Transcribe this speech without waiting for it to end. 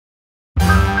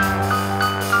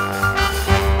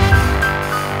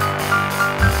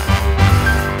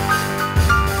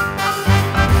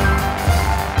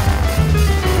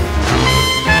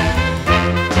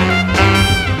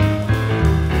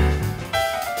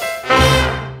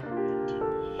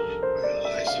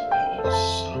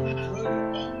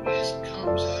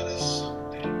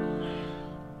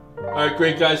All right,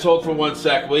 great guys, hold for 1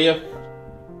 sec, will you?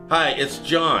 Hi, it's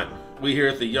John. We here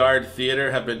at the Yard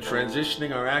Theater have been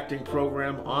transitioning our acting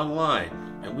program online,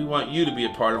 and we want you to be a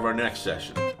part of our next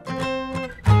session.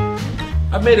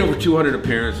 I've made over 200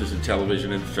 appearances in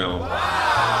television and film.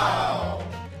 Wow!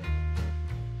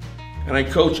 And I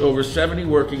coach over 70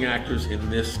 working actors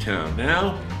in this town.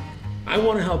 Now, I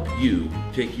want to help you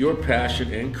take your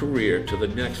passion and career to the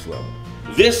next level.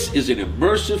 This is an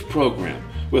immersive program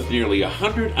with nearly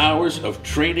 100 hours of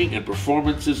training and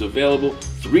performances available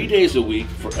 3 days a week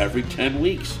for every 10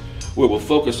 weeks, where we'll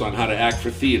focus on how to act for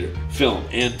theater, film,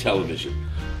 and television,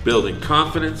 building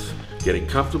confidence, getting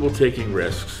comfortable taking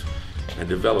risks, and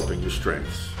developing your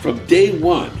strengths. From day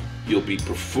one, you'll be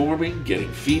performing, getting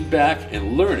feedback,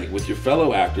 and learning with your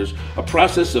fellow actors, a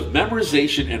process of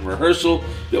memorization and rehearsal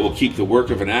that will keep the work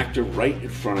of an actor right in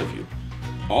front of you.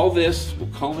 All this will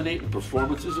culminate in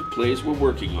performances of plays we're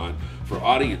working on for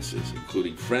audiences,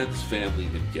 including friends, family,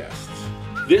 and guests.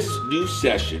 This new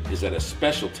session is at a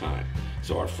special time,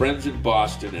 so our friends in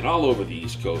Boston and all over the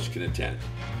East Coast can attend.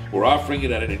 We're offering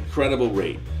it at an incredible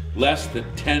rate, less than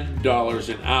 $10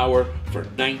 an hour for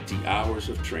 90 hours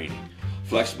of training.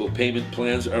 Flexible payment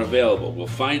plans are available. We'll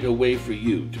find a way for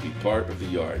you to be part of the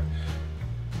Yard.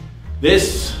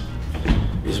 This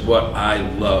is what I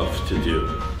love to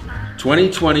do.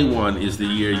 2021 is the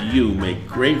year you make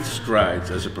great strides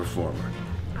as a performer.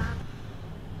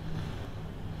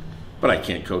 But I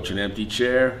can't coach an empty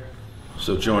chair,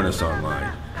 so join us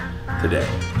online today.